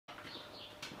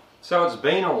So it's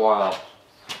been a while.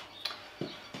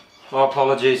 My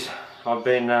apologies. I've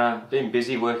been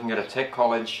busy working at a tech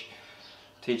college,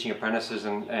 teaching apprentices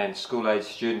and school-age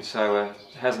students, so it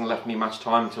hasn't left me much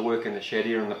time to work in the shed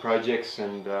here on the projects.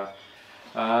 And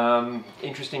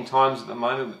interesting times at the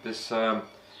moment with this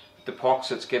the pox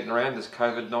that's getting around, this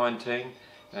COVID-19,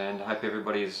 and I hope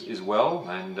everybody is well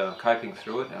and coping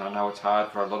through it. And I know it's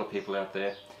hard for a lot of people out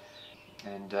there.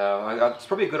 And it's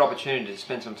probably a good opportunity to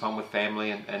spend some time with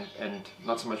family and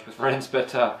not so much with friends,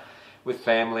 but with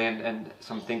family and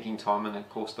some thinking time. And of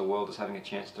course the world is having a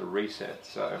chance to reset,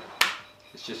 so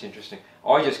it's just interesting.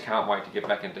 I just can't wait to get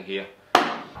back into here.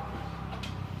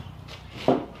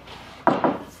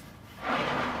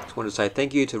 Just wanted to say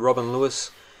thank you to Robin Lewis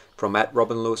from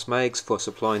 @RobinLewisMakes for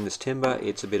supplying this timber.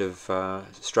 It's a bit of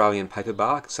Australian paper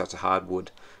bark, so it's a hardwood.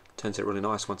 Turns out really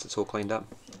nice once it's all cleaned up.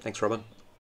 Thanks, Robin.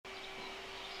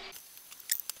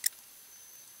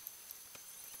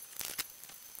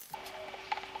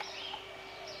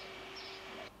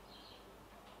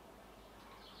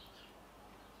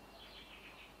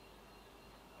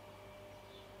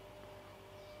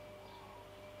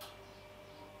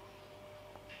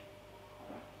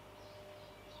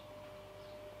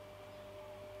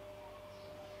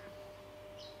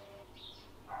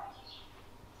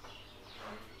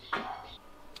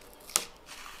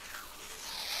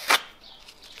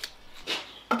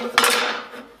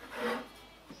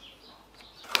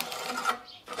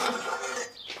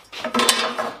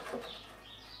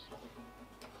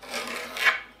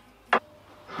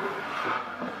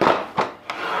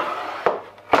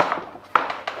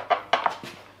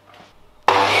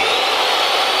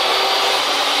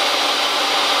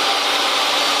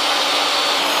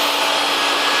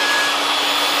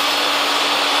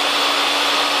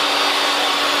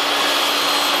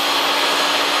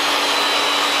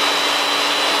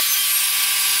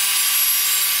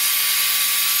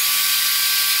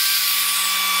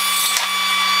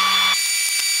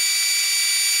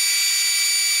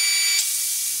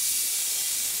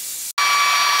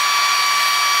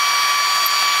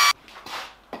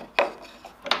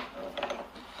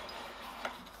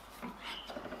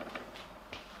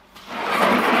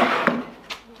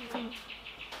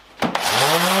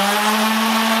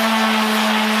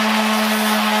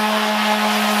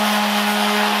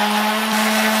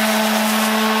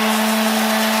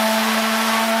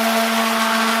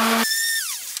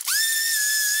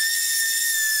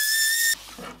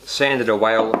 Sanded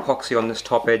away all the epoxy on this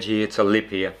top edge here. It's a lip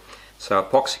here, so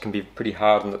epoxy can be pretty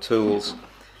hard on the tools.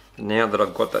 And now that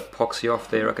I've got that epoxy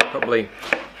off there, I could probably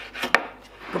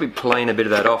plane a bit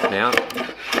of that off now,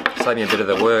 save me a bit of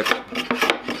the work.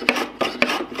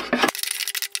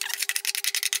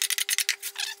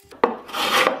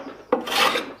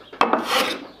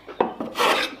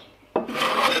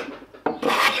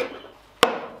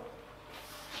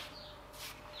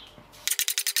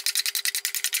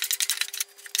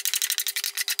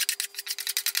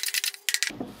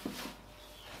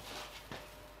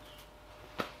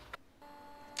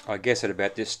 I guess at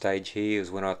about this stage here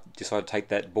is when I decided to take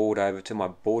that board over to my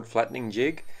board flattening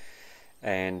jig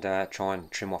and try and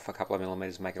trim off a couple of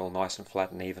millimeters, make it all nice and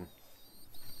flat and even.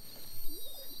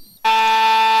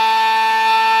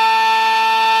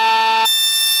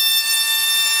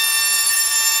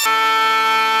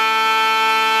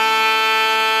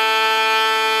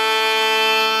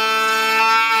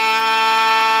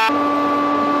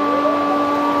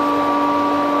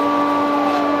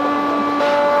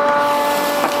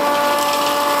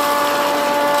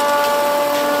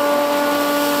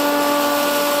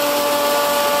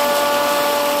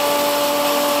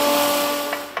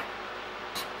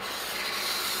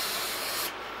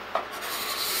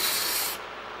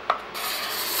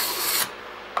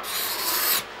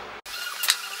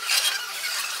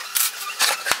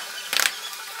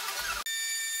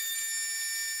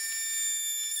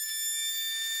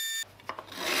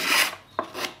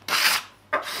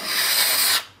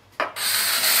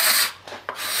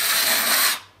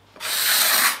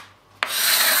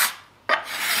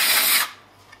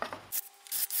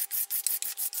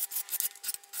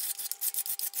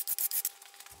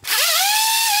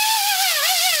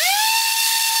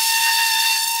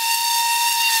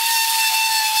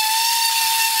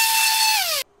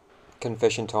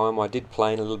 Confession time, I did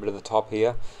plane a little bit of the top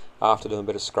here after doing a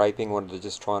bit of scraping. Wanted to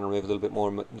just try and remove a little bit more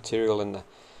material, and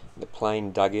the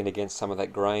plane dug in against some of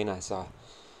that grain as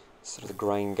sort of the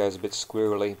grain goes a bit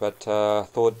squirrely, but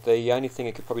thought the only thing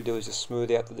I could probably do is just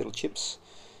smooth out the little chips,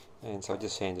 and so I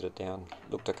just sanded it down.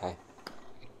 Looked okay.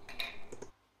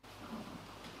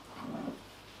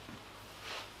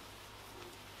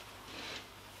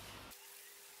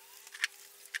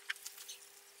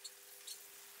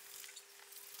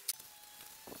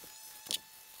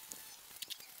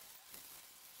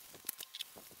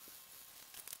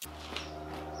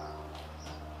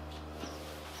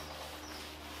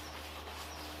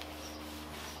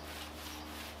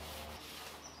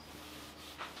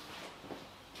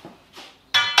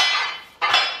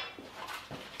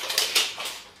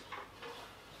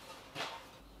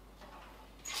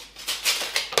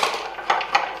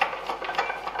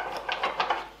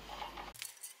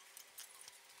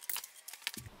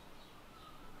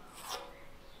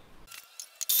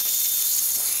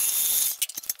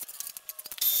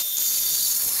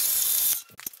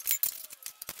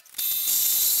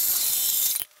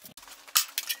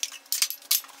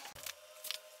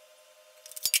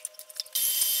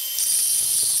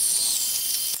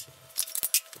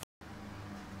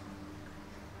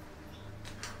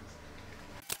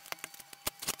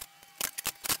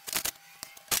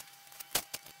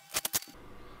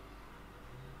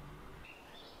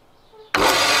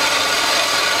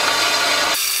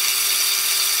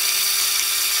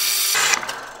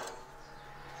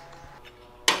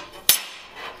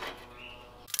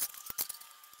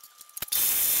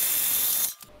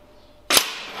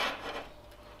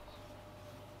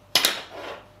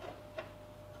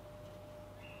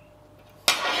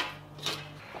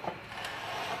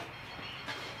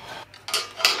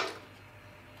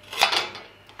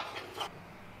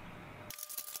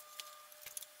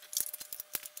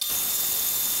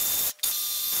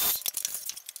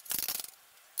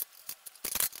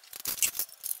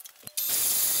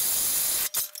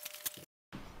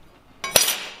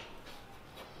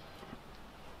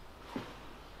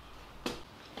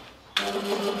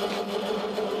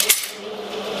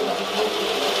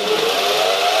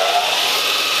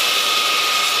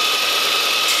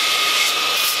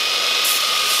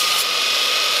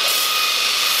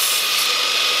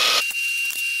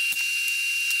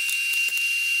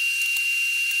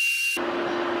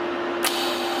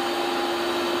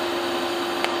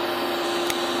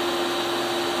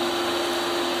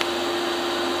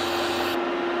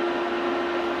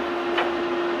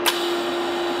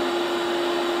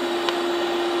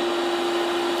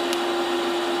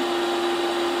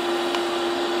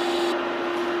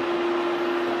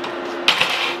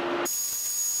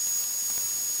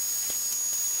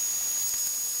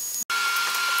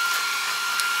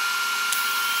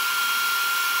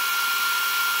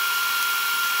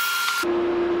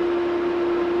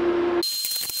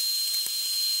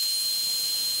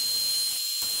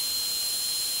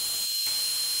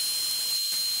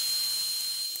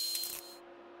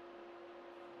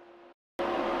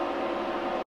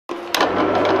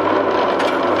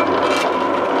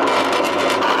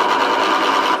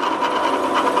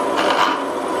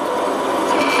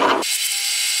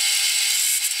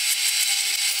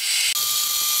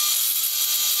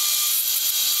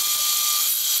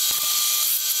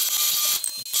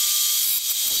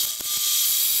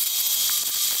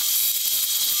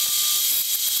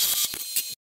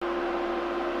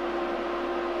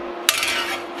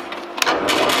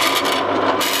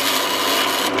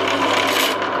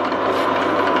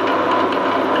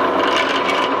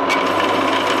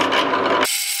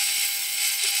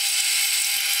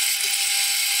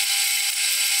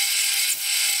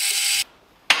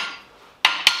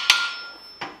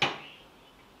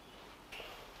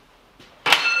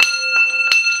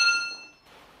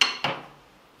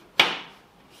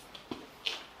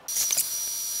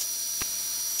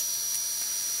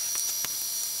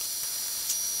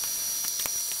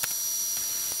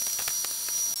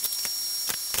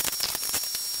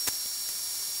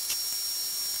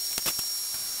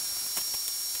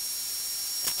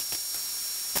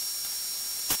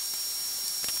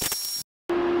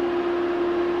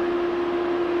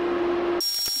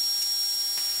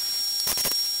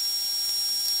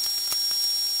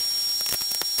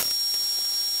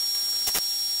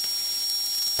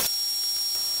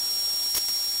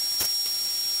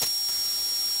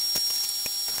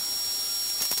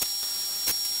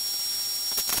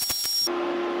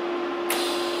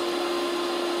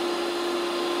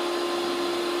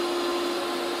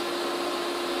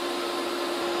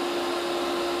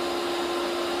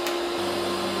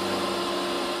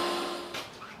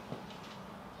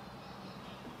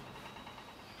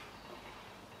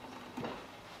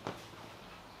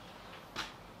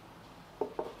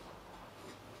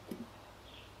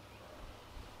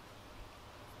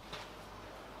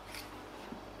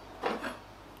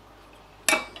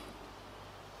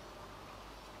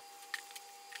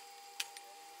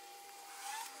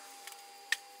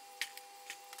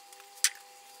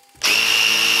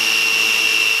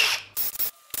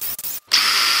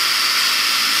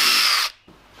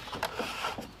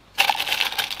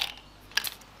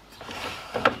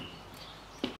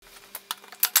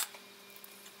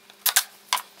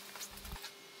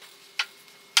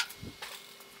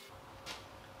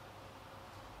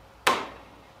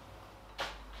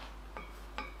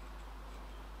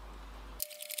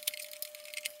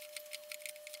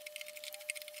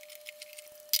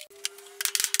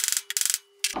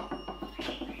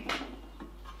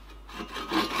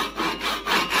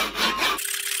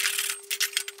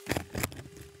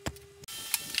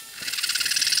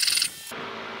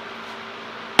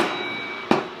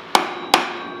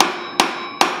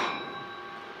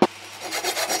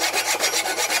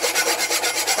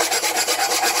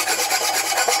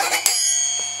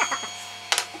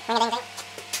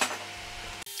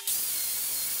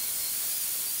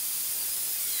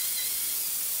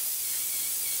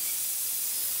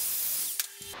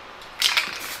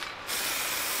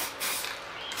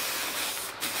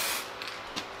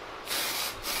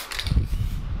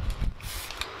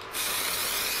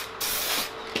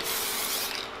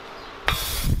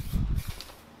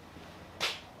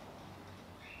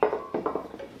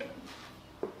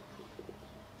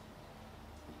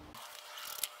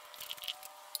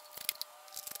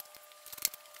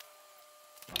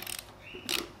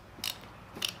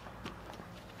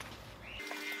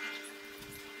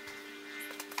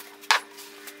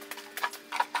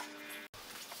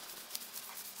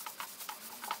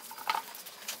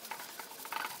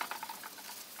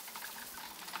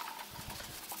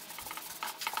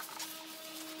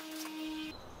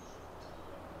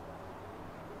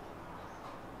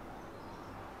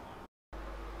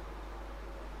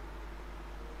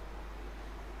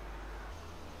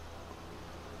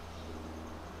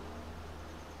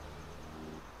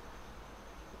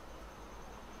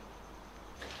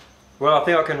 Well, I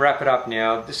think I can wrap it up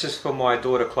now. This is for my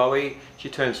daughter Chloe. She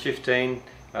turns 15.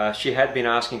 She had been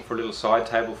asking for a little side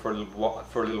table for a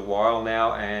little while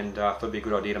now, and I thought it'd be a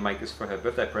good idea to make this for her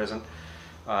birthday present.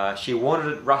 She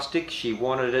wanted it rustic, she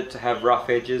wanted it to have rough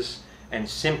edges and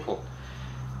simple.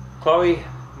 Chloe,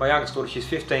 my youngest daughter, she's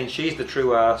 15, she's the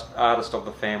true artist of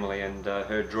the family, and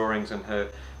her drawings and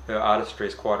her artistry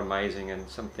is quite amazing, and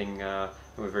something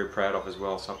we're very proud of as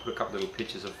well. So I put a couple of little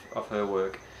pictures of her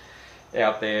work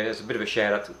out there as a bit of a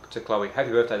shout out to Chloe.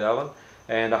 Happy birthday, darling,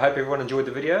 and I hope everyone enjoyed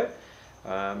the video,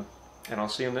 and I'll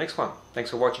see you in the next one. Thanks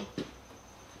for watching.